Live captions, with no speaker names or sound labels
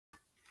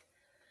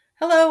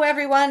Hello,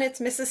 everyone. It's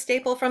Mrs.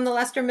 Stapel from the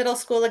Lester Middle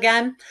School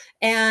again.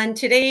 And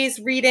today's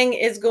reading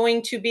is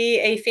going to be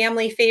a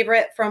family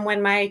favorite from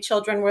when my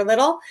children were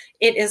little.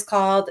 It is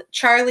called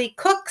Charlie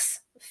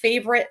Cook's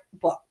Favorite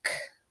Book.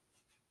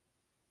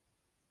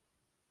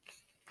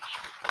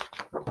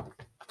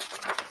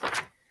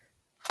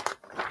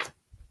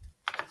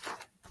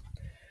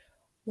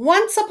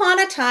 Once upon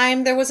a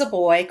time, there was a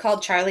boy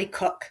called Charlie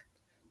Cook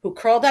who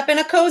curled up in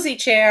a cozy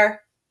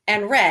chair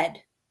and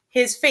read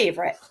his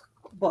favorite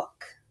book.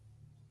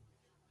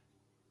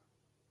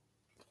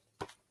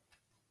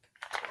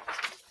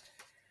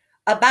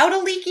 About a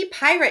leaky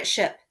pirate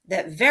ship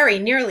that very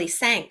nearly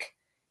sank,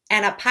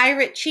 and a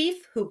pirate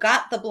chief who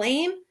got the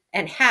blame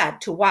and had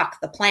to walk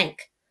the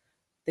plank.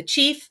 The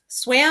chief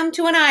swam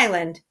to an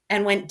island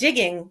and went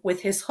digging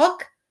with his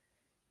hook.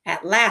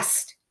 At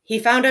last he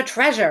found a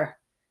treasure,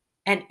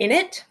 and in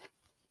it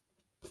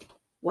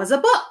was a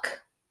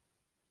book.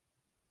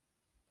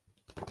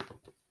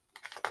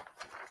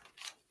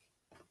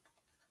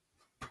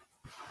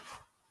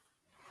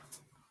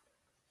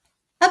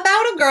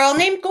 About a girl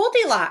named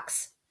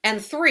Goldilocks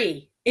and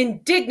 3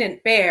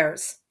 indignant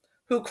bears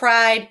who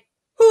cried,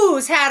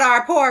 "Who's had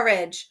our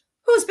porridge?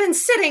 Who's been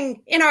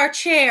sitting in our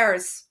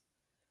chairs?"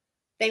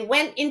 They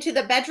went into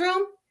the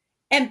bedroom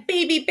and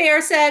Baby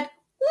Bear said,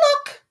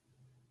 "Look,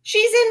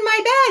 she's in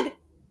my bed.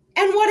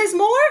 And what is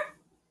more,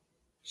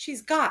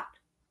 she's got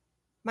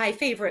my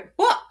favorite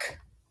book."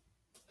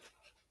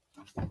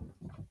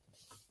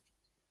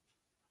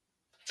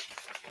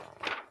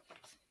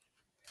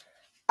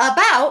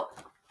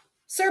 About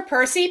Sir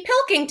Percy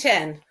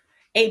Pilkington,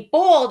 a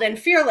bold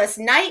and fearless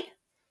knight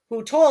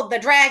who told the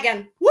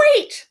dragon,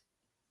 "Wait,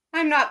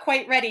 I'm not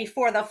quite ready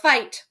for the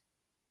fight."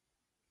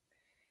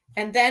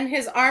 And then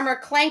his armor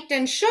clanked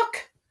and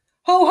shook,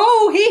 "Ho,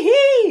 ho, hee,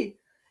 hee,"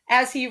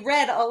 as he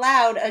read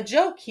aloud a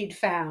joke he'd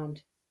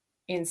found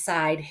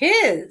inside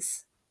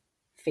his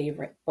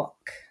favorite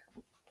book.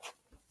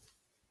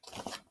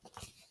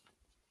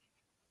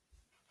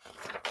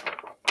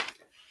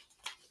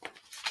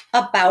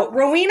 About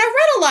Rowena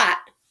Red-a-Lot,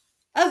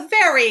 a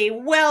very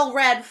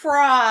well-read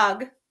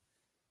frog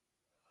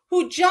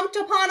who jumped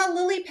upon a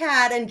lily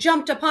pad and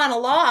jumped upon a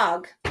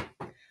log,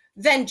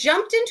 then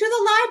jumped into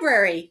the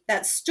library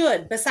that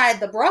stood beside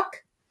the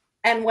brook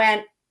and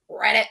went,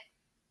 "Read it,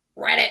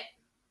 read it,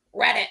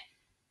 read it,"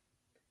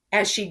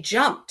 as she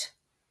jumped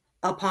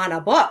upon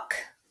a book.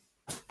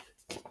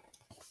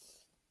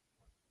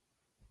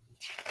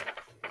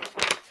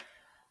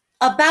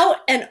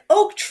 About an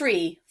oak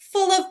tree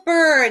full of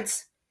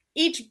birds.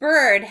 Each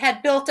bird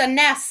had built a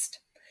nest,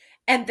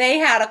 and they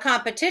had a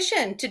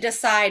competition to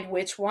decide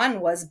which one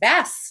was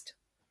best.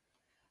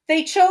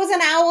 They chose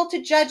an owl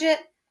to judge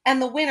it,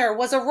 and the winner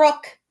was a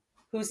rook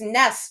whose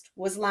nest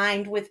was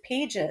lined with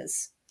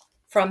pages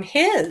from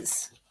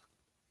his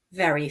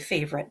very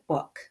favorite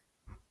book.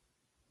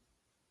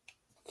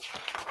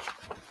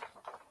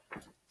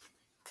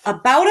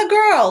 About a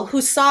girl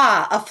who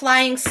saw a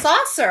flying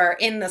saucer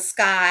in the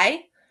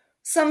sky.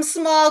 Some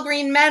small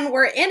green men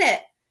were in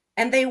it,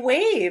 and they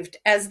waved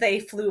as they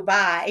flew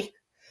by.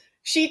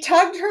 She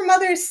tugged her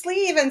mother's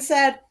sleeve and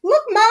said,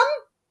 "Look, Mum,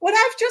 what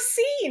I've just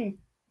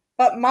seen."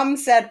 But Mum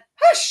said,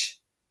 "Hush,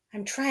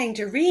 I'm trying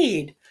to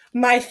read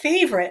my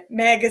favorite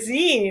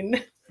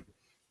magazine."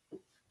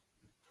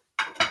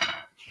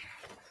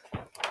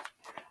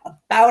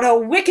 About a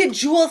wicked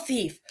jewel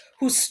thief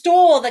who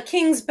stole the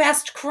king's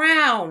best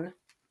crown,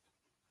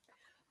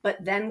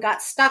 but then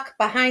got stuck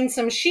behind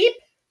some sheep,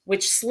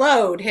 which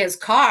slowed his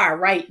car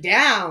right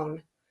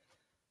down.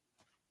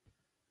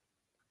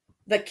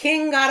 The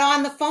king got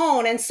on the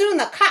phone, and soon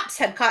the cops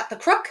had caught the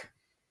crook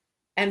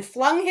and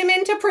flung him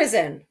into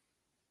prison,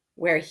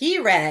 where he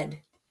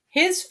read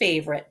his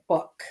favorite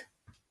book.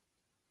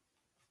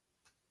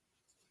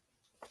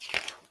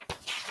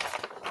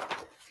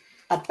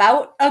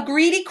 About a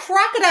greedy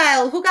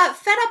crocodile who got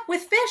fed up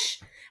with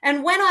fish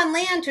and went on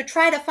land to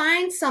try to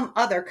find some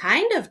other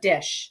kind of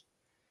dish.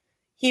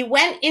 He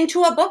went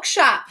into a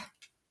bookshop,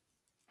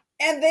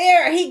 and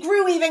there he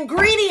grew even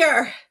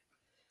greedier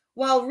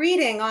while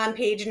reading on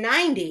page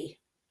 90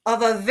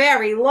 of a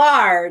very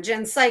large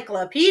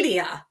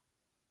encyclopedia.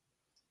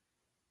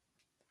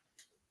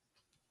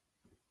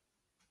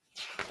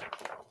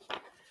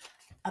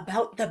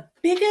 About the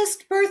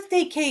biggest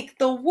birthday cake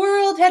the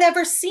world had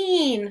ever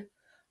seen.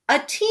 A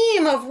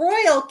team of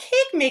royal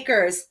cake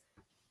makers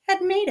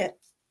had made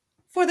it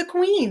for the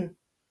queen.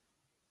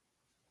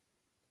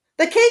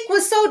 The cake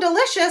was so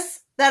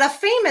delicious that a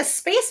famous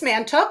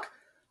spaceman took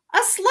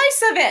a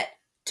slice of it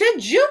to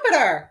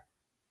Jupiter.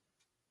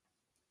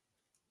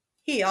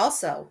 He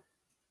also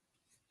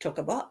took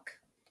a book.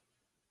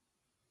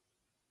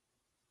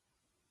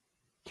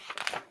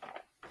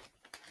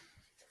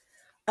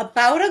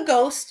 About a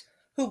ghost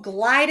who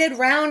glided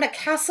round a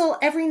castle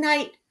every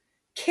night,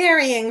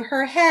 carrying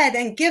her head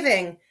and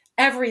giving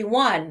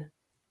everyone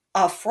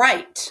a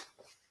fright.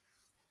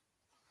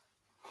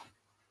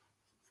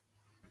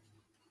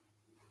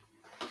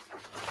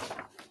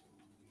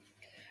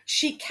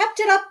 She kept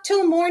it up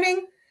till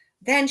morning,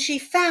 then she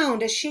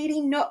found a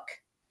shady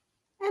nook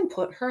and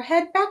put her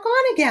head back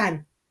on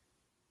again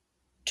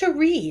to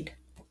read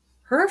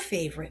her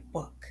favorite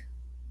book.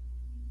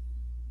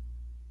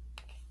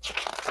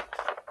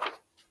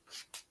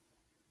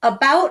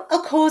 About a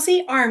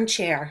cozy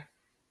armchair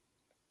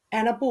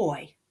and a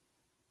boy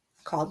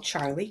called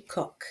Charlie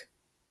Cook.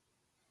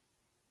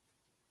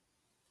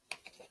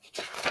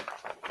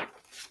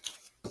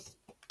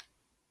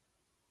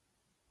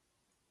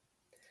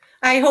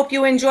 I hope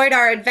you enjoyed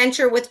our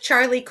adventure with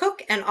Charlie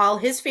Cook and all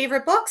his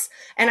favorite books,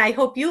 and I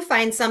hope you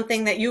find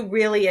something that you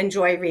really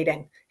enjoy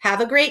reading.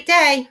 Have a great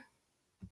day.